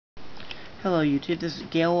Hello YouTube, this is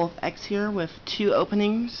Gale Wolf X here with two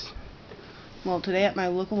openings. Well, today at my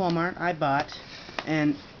local Walmart I bought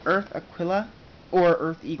an Earth Aquila, or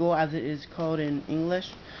Earth Eagle as it is called in English,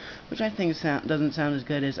 which I think doesn't sound as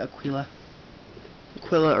good as Aquila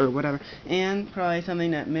or whatever, and probably something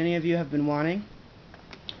that many of you have been wanting,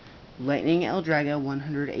 Lightning El Drago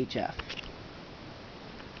 100 HF,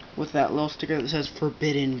 with that little sticker that says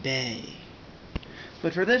Forbidden Bay.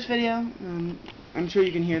 But for this video, I'm sure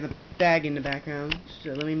you can hear the bag in the background, so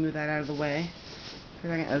let me move that out of the way for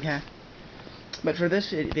a second. Okay. But for this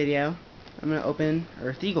video, I'm going to open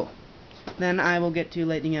Earth Eagle. Then I will get to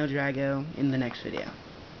Lightning El Drago in the next video.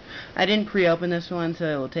 I didn't pre-open this one, so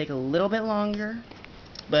it will take a little bit longer,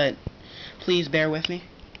 but please bear with me.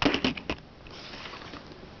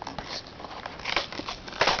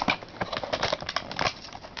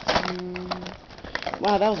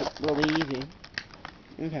 Wow, that was really easy.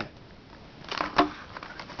 Okay.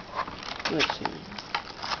 Let's see.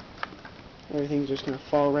 Everything's just going to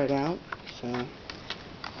fall right out, so...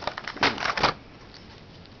 yeah.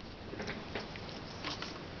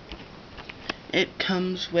 It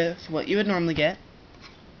comes with what you would normally get.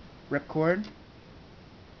 Ripcord,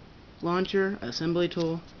 launcher, assembly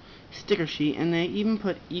tool, sticker sheet, and they even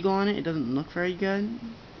put Eagle on it. It doesn't look very good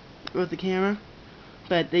with the camera,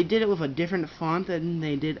 but they did it with a different font than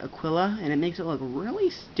they did Aquila, and it makes it look really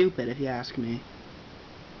stupid if you ask me.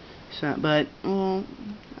 So, but, well,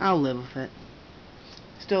 I'll live with it.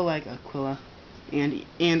 Still like Aquila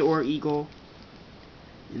and or Eagle.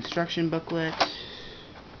 Instruction booklet,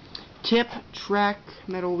 tip, track,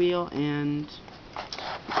 metal wheel, and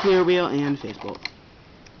clear wheel, and face bolt.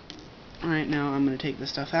 Alright, now I'm going to take this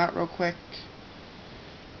stuff out real quick,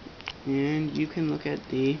 and you can look at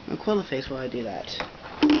the Aquila face while I do that.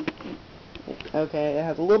 Okay, it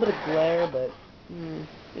has a little bit of glare, but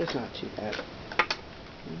it's not too bad.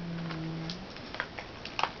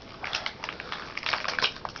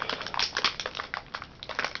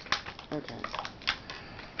 Okay.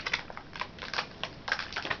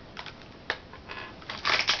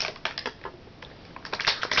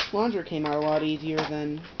 Launcher came out a lot easier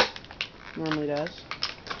than normally does.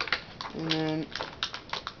 And then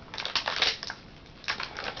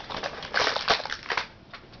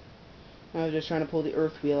I was just trying to pull the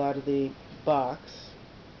earth wheel out of the box.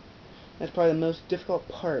 That's probably the most difficult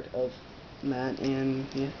part of that, and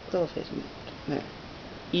yeah, Aquila face. There.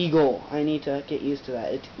 Eagle. I need to get used to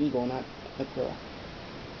that. It's Eagle, not Aquila.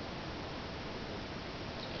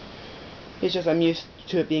 It's just I'm used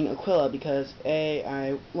to it being Aquila because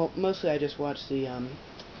well, mostly I just watch the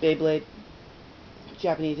Beyblade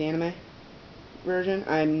Japanese anime version.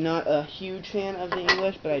 I'm not a huge fan of the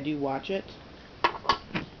English, but I do watch it.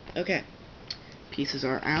 Okay. Pieces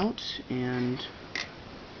are out, and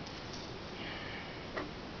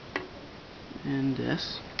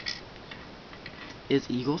this is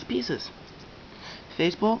Eagle's pieces.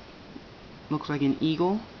 Face bolt looks like an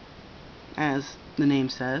eagle, as the name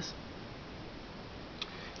says.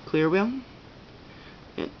 Clear wheel.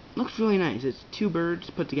 It looks really nice. It's two birds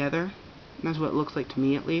put together. That's what it looks like to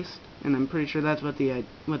me, at least, and I'm pretty sure that's what they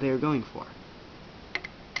were going for.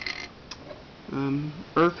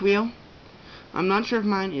 Earth wheel. I'm not sure if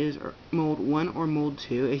mine is mold 1 or mold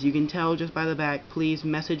 2. If you can tell just by the back, please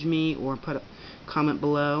message me or put a comment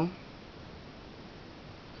below.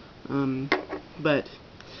 But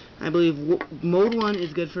I believe mold 1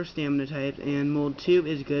 is good for stamina types, and mold 2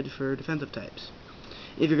 is good for defensive types.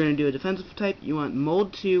 If you're going to do a defensive type, you want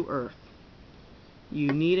mold 2 Earth.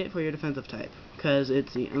 You need it for your defensive type, because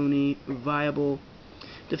it's the only viable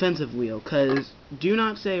defensive wheel. Because do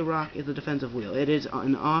not say Rock is a defensive wheel. It is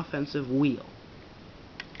an offensive wheel.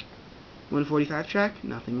 145 track,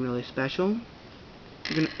 nothing really special.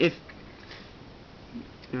 Never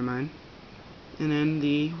mind. And then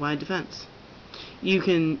the wide defense. You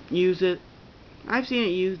can use it. I've seen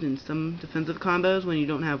it used in some defensive combos when you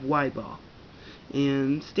don't have wide ball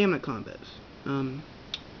and stamina combos.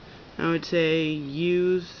 I would say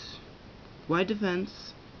use wide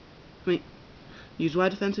defense. Use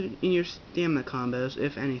wide defense in your stamina combos,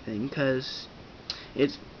 if anything, because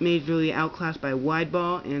it's majorly outclassed by wide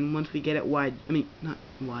ball, and once we get it wide, not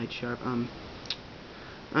wide sharp,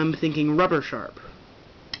 I'm thinking rubber sharp.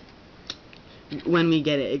 When we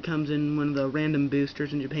get it, it comes in one of the random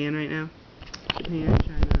boosters in Japan right now. Japan,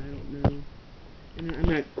 China, I don't know. And I'm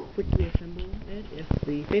going to quickly assemble it if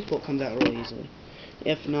the face bolt comes out really easily.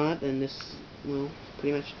 If not, then this will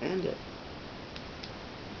pretty much end it.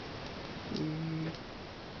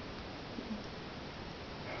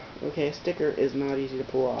 Okay, a sticker is not easy to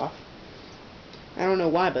pull off. I don't know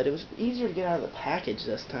why, but it was easier to get out of the package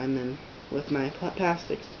this time than with my past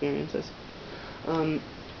experiences.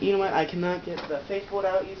 You know what? I cannot get the face bolt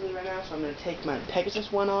out easily right now, so I'm going to take my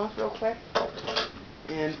Pegasus one off real quick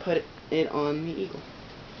and put it on the Eagle.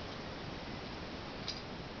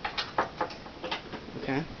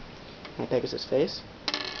 Okay, my Pegasus face.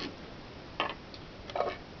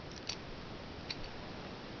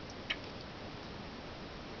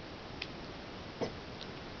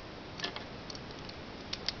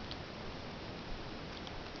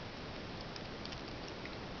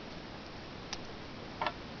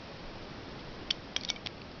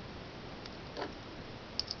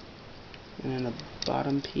 And then the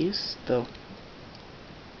bottom piece, the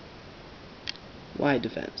wide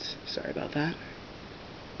defense. Sorry about that.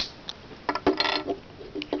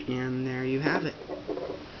 And there you have it.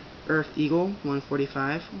 Earth Eagle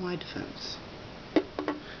 145 wide defense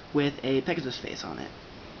with a Pegasus face on it.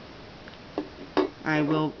 I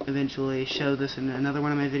will eventually show this in another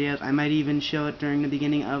one of my videos. I might even show it during the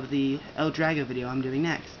beginning of the Drago video I'm doing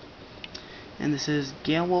next. And this is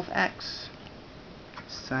Galewolf X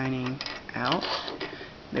signing out.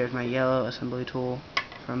 There's my yellow assembly tool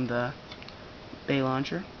from the Bay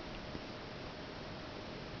launcher.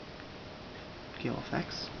 Galewolf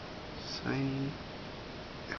X signing